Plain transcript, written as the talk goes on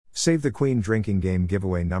Save the Queen drinking game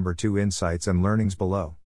giveaway number 2 insights and learnings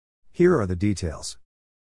below. Here are the details.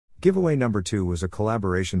 Giveaway number 2 was a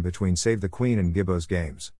collaboration between Save the Queen and Gibbos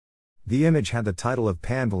Games. The image had the title of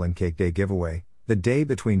Panvel and Cake Day Giveaway, the day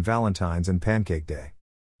between Valentine's and Pancake Day.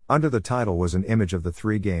 Under the title was an image of the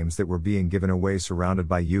 3 games that were being given away surrounded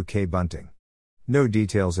by UK bunting. No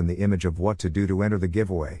details in the image of what to do to enter the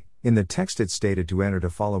giveaway. In the text it stated to enter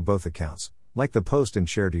to follow both accounts, like the post and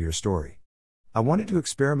share to your story. I wanted to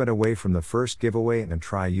experiment away from the first giveaway and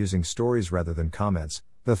try using stories rather than comments,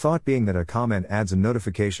 the thought being that a comment adds a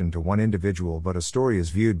notification to one individual but a story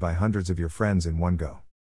is viewed by hundreds of your friends in one go.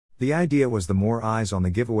 The idea was the more eyes on the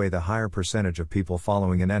giveaway the higher percentage of people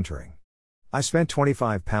following and entering. I spent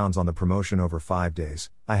 £25 on the promotion over 5 days,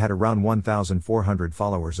 I had around 1,400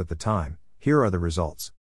 followers at the time. Here are the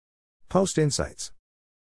results. Post insights.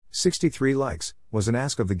 63 likes, was an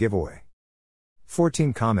ask of the giveaway.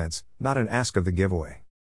 14 comments, not an ask of the giveaway.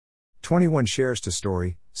 21 shares to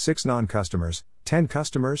story, 6 non-customers, 10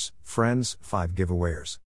 customers, friends, 5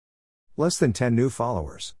 giveawayers. Less than 10 new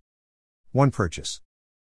followers. 1 purchase.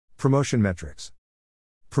 Promotion metrics.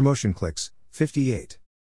 Promotion clicks, 58.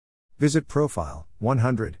 Visit profile,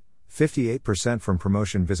 100, 58% from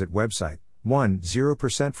promotion visit website,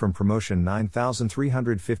 0% from promotion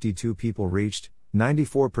 9,352 people reached,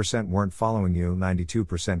 94% weren't following you,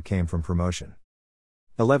 92% came from promotion.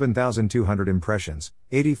 11,200 impressions,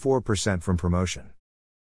 84% from promotion.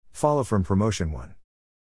 Follow from promotion 1.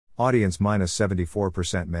 Audience minus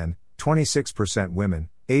 74% men, 26% women,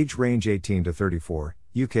 age range 18 to 34,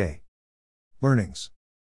 UK. Learnings.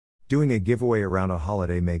 Doing a giveaway around a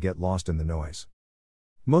holiday may get lost in the noise.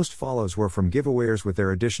 Most follows were from giveawayers with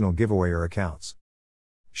their additional giveawayer accounts.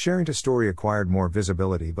 Sharing to story acquired more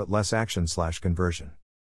visibility but less action/conversion.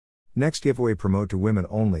 Next giveaway promote to women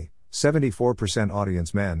only, 74%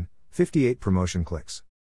 audience men, 58 promotion clicks.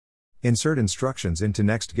 Insert instructions into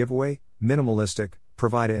next giveaway, minimalistic,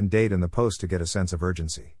 provide end date in the post to get a sense of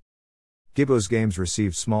urgency. Gibbos Games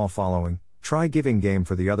received small following, try giving game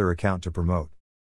for the other account to promote.